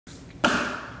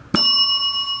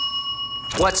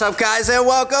What's up, guys, and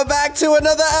welcome back to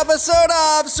another episode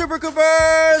of Super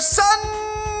Cooper Sunday.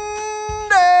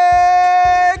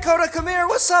 Koda, come here.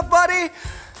 What's up, buddy?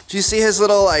 Do you see his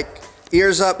little, like,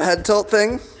 ears up head tilt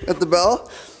thing at the bell?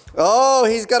 Oh,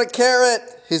 he's got a carrot.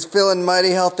 He's feeling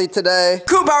mighty healthy today.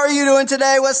 Coop, how are you doing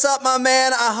today? What's up, my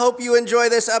man? I hope you enjoy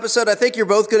this episode. I think you're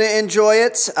both gonna enjoy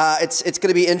it. It's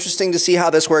gonna be interesting to see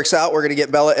how this works out. We're gonna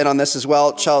get Bella in on this as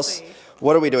well. Chelsea,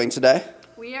 what are we doing today?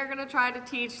 We are gonna try to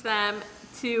teach them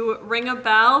to ring a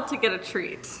bell to get a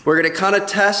treat. We're gonna kind of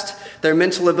test their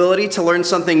mental ability to learn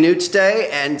something new today,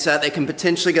 and they can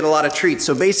potentially get a lot of treats.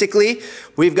 So basically,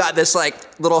 we've got this like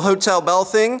little hotel bell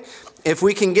thing. If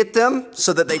we can get them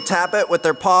so that they tap it with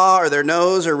their paw or their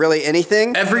nose or really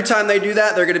anything, every time they do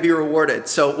that, they're gonna be rewarded.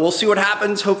 So we'll see what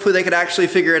happens. Hopefully they could actually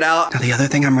figure it out. Now, the other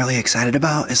thing I'm really excited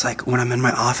about is like when I'm in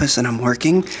my office and I'm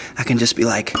working, I can just be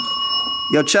like,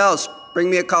 yo, Chels, bring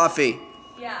me a coffee.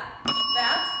 Yeah,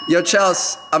 that's... Yo,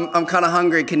 Chels, I'm kind of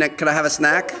hungry. Can I have a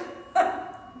snack?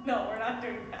 No, we're not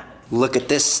doing that. Look at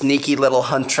this sneaky little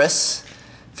huntress.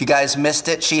 If you guys missed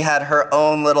it, she had her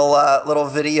own little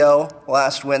video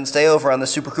last Wednesday over on the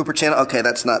Super Cooper channel. Okay,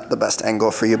 that's not the best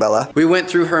angle for you, Bella. We went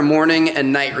through her morning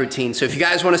and night routine. So if you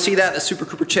guys want to see that, the Super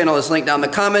Cooper channel is linked down in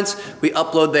the comments. We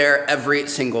upload there every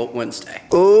single Wednesday.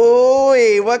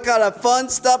 Ooh, what kind of fun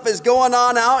stuff is going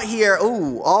on out here?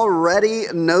 Ooh, already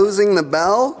nosing the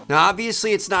bell? Now,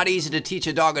 obviously, it's not easy to teach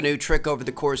a dog a new trick over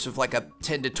the course of like a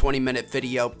 10 to 20 minute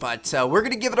video, but we're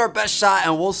gonna give it our best shot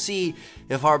and we'll see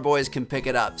if our boys can pick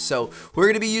it up. So we're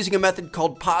gonna be using a method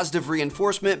called positive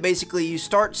reinforcement. Basically, you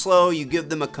start slow, you give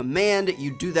them a command,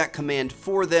 you do that command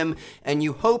for them, and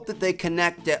you hope that they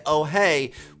connect it, oh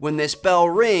hey, when this bell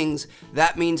rings,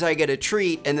 that means I get a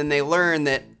treat, and then they learn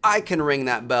that I can ring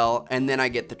that bell, and then I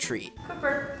get the treat.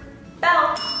 Cooper,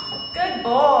 bell. Good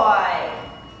boy.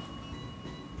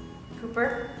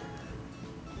 Cooper.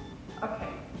 Okay.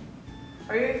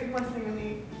 Are you listening to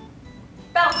me?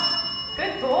 Bell.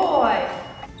 Good boy.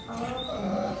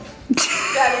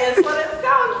 That is what it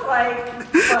sounds like,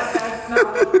 but that's not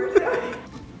what we're doing.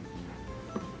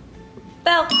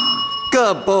 Bell.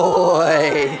 Good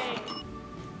boy.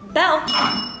 Bell.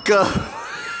 Good.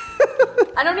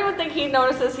 I don't even think he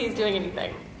notices he's doing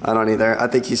anything. I don't either. I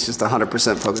think he's just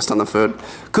 100% focused on the food.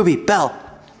 Kubi, bell.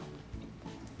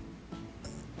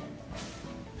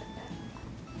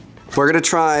 We're gonna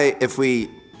try if we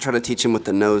try to teach him with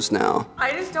the nose now.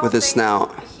 I just don't with his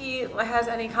snout. He has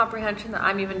any comprehension that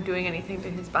I'm even doing anything to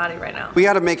his body right now. We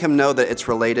gotta make him know that it's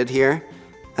related here.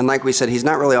 And like we said, he's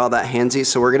not really all that handsy,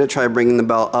 so we're gonna try bringing the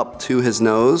bell up to his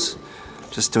nose.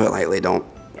 Just do it lightly, don't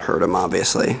hurt him,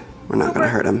 obviously. We're not gonna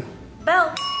hurt him.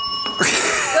 Bell.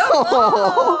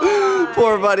 Oh,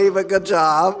 poor buddy, but good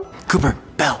job. Cooper,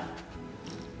 bell.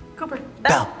 Cooper,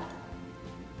 Bell. bell.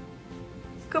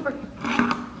 Cooper,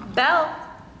 bell.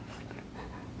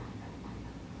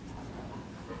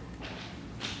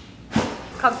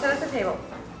 Come sit at the table.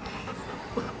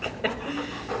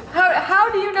 How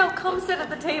do you know come sit at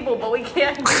the table, but we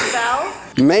can't do bell?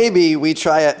 Maybe we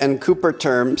try it in Cooper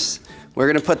terms. We're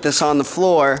gonna put this on the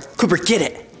floor. Cooper, get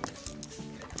it.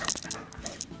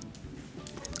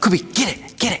 Cooper, get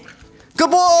it, get it. Good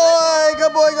boy,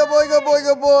 good boy, good boy, good boy,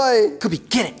 good boy. Cooper,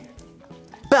 get it.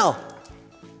 Bell.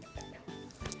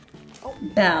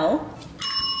 Bell.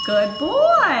 Good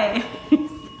boy.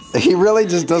 He really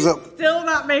just doesn't. Still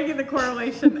not making the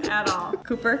correlation at all.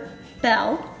 Cooper,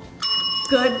 bell.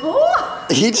 Good boy.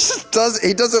 He just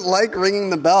doesn't like ringing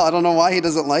the bell. I don't know why he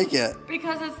doesn't like it.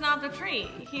 Because it's not the treat.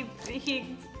 He's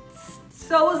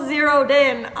so zeroed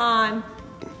in on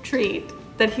treat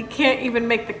that he can't even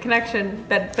make the connection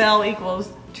that bell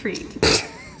equals treat.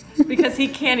 Because he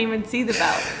can't even see the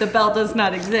bell. The bell does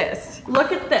not exist.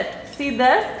 Look at this. See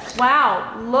this?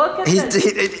 Wow, look at this.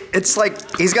 It's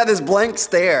like he's got this blank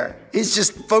stare. He's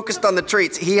just focused on the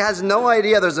treats. He has no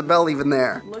idea there's a bell even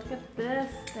there. Look at this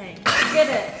thing. Get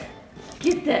it.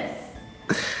 Get this.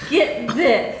 Get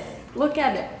this. Look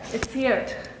at it. It's here.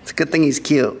 It's a good thing he's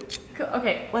cute.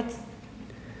 Okay, let's...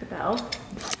 The bell.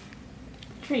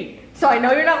 Treat. So I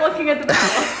know you're not looking at the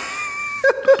bell.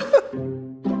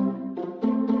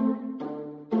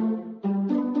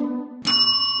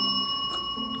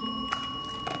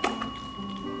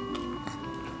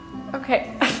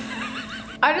 Okay,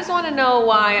 I just want to know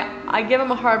why I give him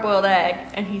a hard-boiled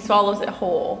egg and he swallows it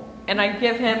whole, and I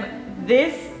give him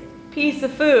this piece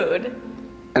of food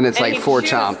and it's like 4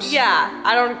 chomps. Yeah,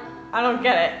 I don't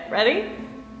get it. Ready?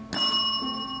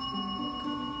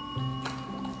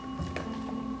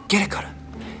 Get it, Koda.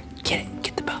 Get it.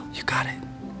 Get the bell. You got it.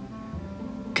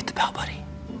 Get the bell, buddy.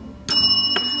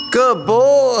 Good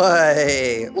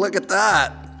boy. Look at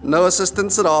that. No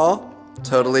assistance at all.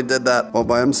 Totally did that all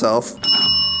by himself.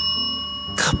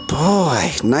 Good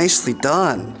boy. Nicely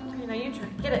done. Okay, now you try.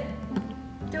 Get it.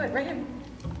 Do it right here.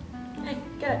 Hey,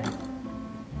 get it.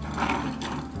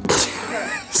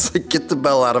 It's like, get the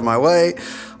bell out of my way.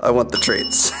 I want the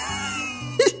treats.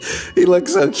 He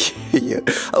looks so cute.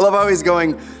 I love how he's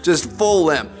going just full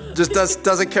limp. Just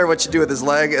doesn't care what you do with his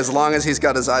leg as long as he's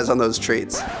got his eyes on those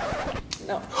treats.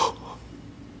 No.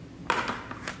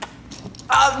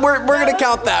 We're gonna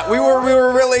count that. We were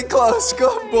really close.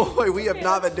 Good boy. We have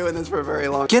not been doing this for very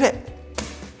long. Get it.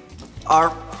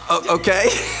 Okay.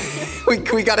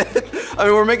 we gotta hit. I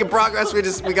mean, we're making progress.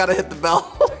 We gotta hit the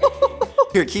bell.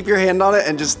 Here, keep your hand on it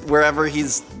and just wherever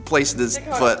he's placed his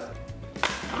foot.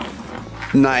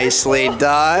 Nicely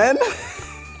done.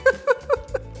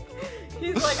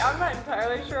 He's like, I'm not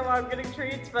entirely sure why I'm getting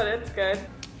treats, but it's good.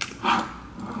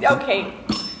 Okay.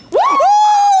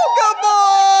 Good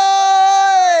boy!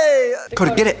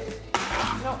 Koda, get it.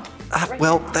 No.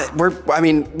 Well,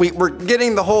 we're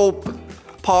getting the whole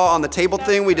paw on the table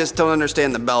thing. We just don't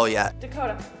understand the bell yet.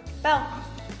 Dakota, bell.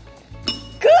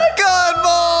 Good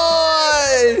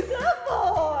boy! Good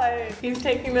boy! He's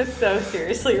taking this so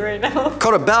seriously right now.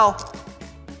 Koda, bell.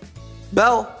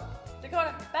 Bell.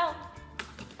 Dakota, bell.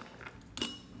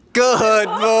 Good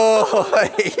boy!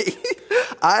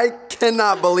 I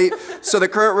cannot believe. So the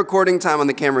current recording time on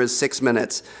the camera is 6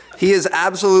 minutes. He has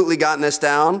absolutely gotten this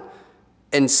down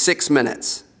in 6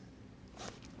 minutes.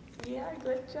 Yeah,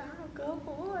 good job. Good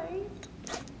boy.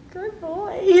 Good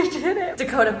boy. You did it.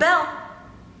 Dakota, bell.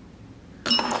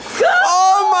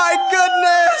 Oh my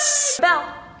goodness!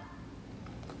 Bell.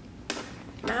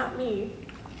 Not me.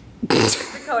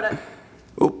 Dakota.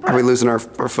 Oop, are we losing our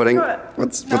footing? Dakota.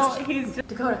 No, he's just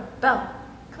Dakota. Bell.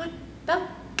 Come on, bell.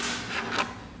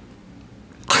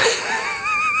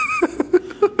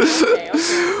 Okay.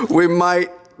 We might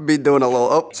be doing a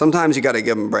little. Oh, sometimes you got to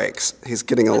give him breaks. He's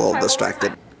getting a little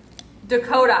distracted.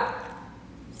 Dakota,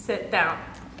 sit down.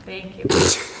 Thank you.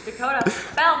 Dakota,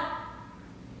 bell.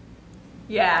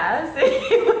 Yes.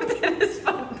 He looked at his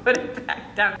phone and put it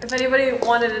back down. If anybody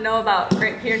wanted to know about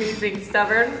Great Kearney's being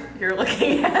stubborn, you're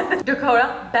looking at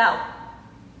Dakota, bell.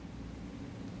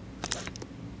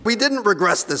 We didn't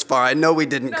regress this far. I know we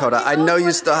didn't, Koda. I know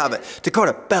you still have it.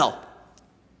 Dakota, bell.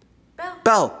 Bell.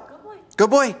 Bell. Good boy. Good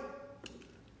boy.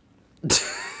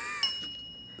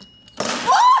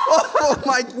 Oh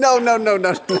my, no.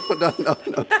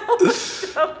 That was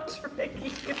so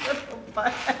tricky, little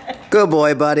butt. Good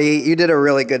boy, buddy. You did a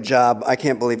really good job. I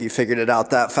can't believe you figured it out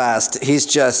that fast.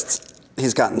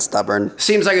 He's gotten stubborn.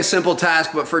 Seems like a simple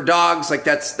task, but for dogs, like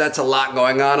that's a lot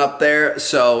going on up there.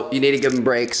 So you need to give them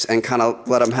breaks and kind of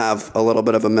let them have a little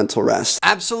bit of a mental rest.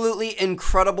 Absolutely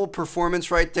incredible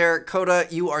performance right there. Koda,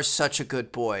 you are such a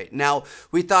good boy. Now,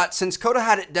 we thought since Koda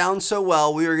had it down so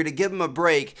well, we were gonna give him a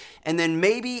break. And then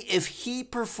maybe if he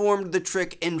performed the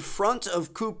trick in front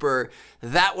of Cooper,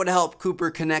 that would help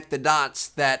Cooper connect the dots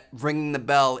that ringing the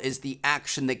bell is the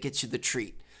action that gets you the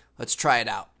treat. Let's try it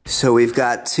out. So we've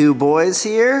got 2 boys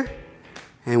here,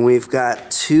 and we've got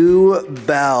 2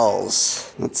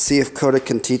 bells. Let's see if Koda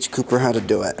can teach Cooper how to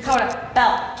do it. Dakota,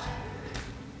 bell.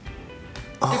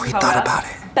 Oh, Dakota, he thought about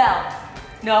it. Bell.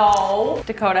 No.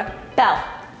 Dakota, bell.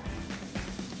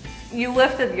 You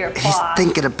lifted your paw. He's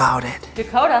thinking about it.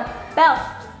 Dakota, bell.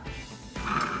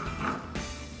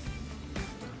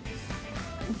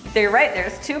 You're right,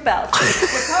 there's 2 bells.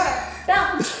 Dakota,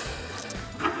 bell.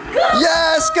 Good.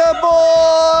 Yes, good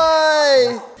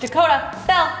boy! Dakota,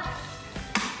 bell.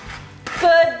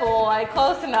 Good boy,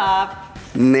 close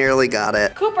enough. Nearly got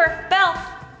it. Cooper, bell.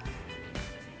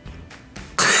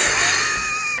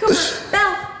 Cooper,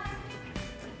 bell.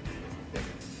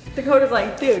 Dakota's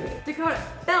like, dude. Dakota,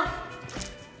 bell.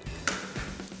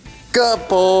 Good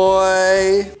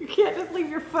boy. You can't just leave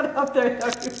your foot up there.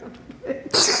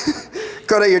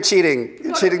 Koda, you're cheating.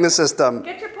 You're cheating the system.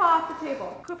 Get your paw off the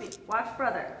table. Koopy, watch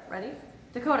brother. Ready?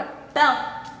 Dakota,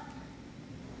 bell.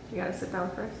 You gotta sit down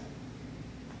first.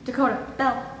 Dakota,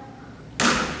 bell.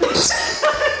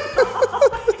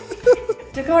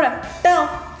 Dakota, bell.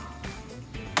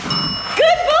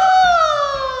 Good boy!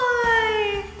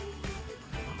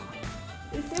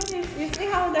 You see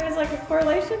how there's like a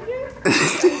correlation here?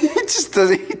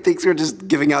 He thinks we're just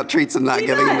giving out treats and not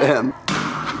giving them to him.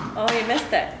 Oh, you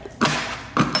missed it.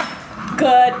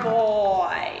 Good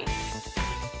boy.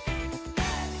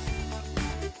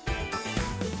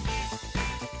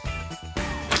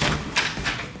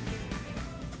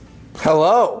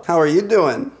 Hello. How are you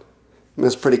doing,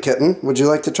 Miss Pretty Kitten? Would you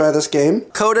like to try this game?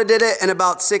 Koda did it in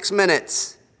about 6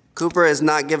 minutes. Cooper is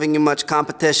not giving you much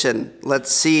competition.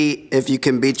 Let's see if you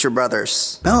can beat your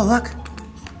brothers. Bella, look.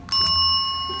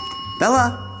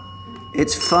 Bella,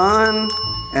 it's fun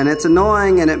and it's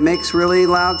annoying and it makes really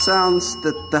loud sounds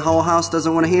that the whole house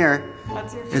doesn't want to hear.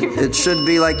 What's your favorite? It should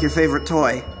be like your favorite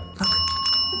toy. Look.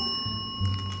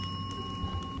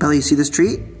 Bella, you see this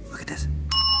treat? Look at this.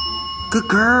 Good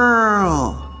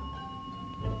girl.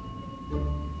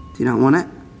 Do you not want it?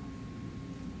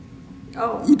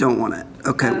 Oh. You don't want it.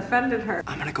 Okay. That offended her.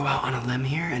 I'm gonna go out on a limb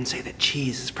here and say that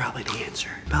cheese is probably the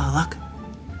answer. Bella, look.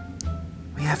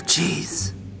 We have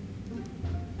cheese.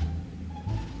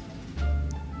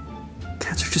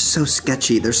 Cats are just so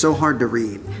sketchy. They're so hard to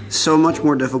read. So much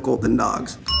more difficult than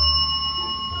dogs.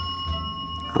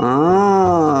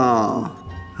 Oh,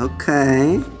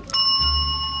 okay.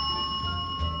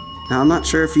 Now I'm not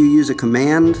sure if you use a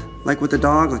command like with the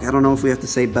dog. Like I don't know if we have to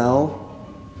say bell.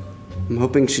 I'm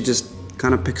hoping she just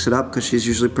kind of picks it up because she's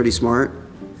usually pretty smart.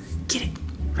 Get it,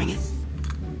 ring it.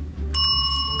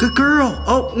 Good girl.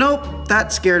 Oh, nope,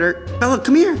 that scared her. Bella,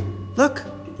 come here, look.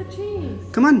 Get the cheese.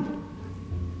 Come on.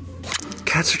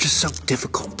 Cats are just so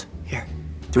difficult. Here,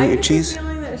 do you want your cheese? I get the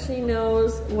feeling that she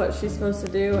knows what she's supposed to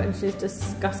do and she's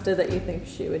disgusted that you think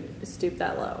she would stoop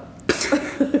that low.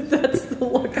 That's the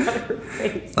look on her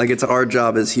face. Like it's our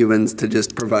job as humans to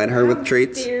just provide her with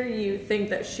treats. How dare you think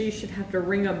that she should have to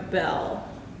ring a bell?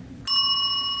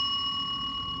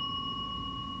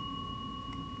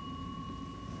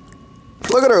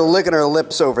 Look at her licking her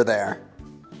lips over there.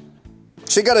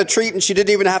 She got a treat and she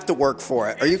didn't even have to work for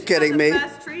it. Are you kidding me? She got the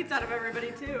best treats out of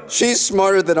everybody too. She's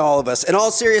smarter than all of us. In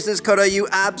all seriousness, Koda, you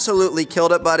absolutely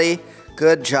killed it, buddy.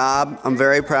 Good job. I'm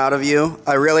very proud of you.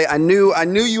 I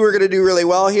knew you were gonna do really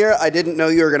well here. I didn't know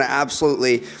you were gonna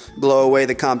absolutely blow away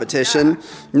the competition. Yeah.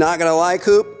 Not gonna lie,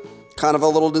 Coop, kind of a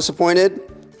little disappointed.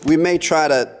 We may try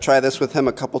this with him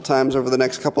a couple times over the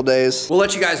next couple days. We'll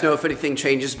let you guys know if anything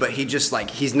changes, but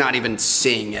he's not even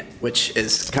seeing it, which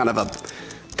is kind of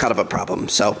a problem.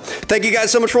 So thank you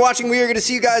guys so much for watching. We are gonna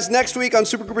see you guys next week on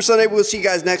Super Cooper Sunday. We'll see you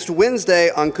guys next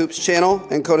Wednesday on Coop's channel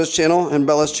and Koda's channel and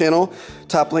Bella's channel.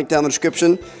 Top link down in the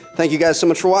description. Thank you guys so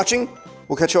much for watching.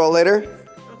 We'll catch you all later.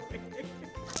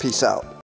 Peace out.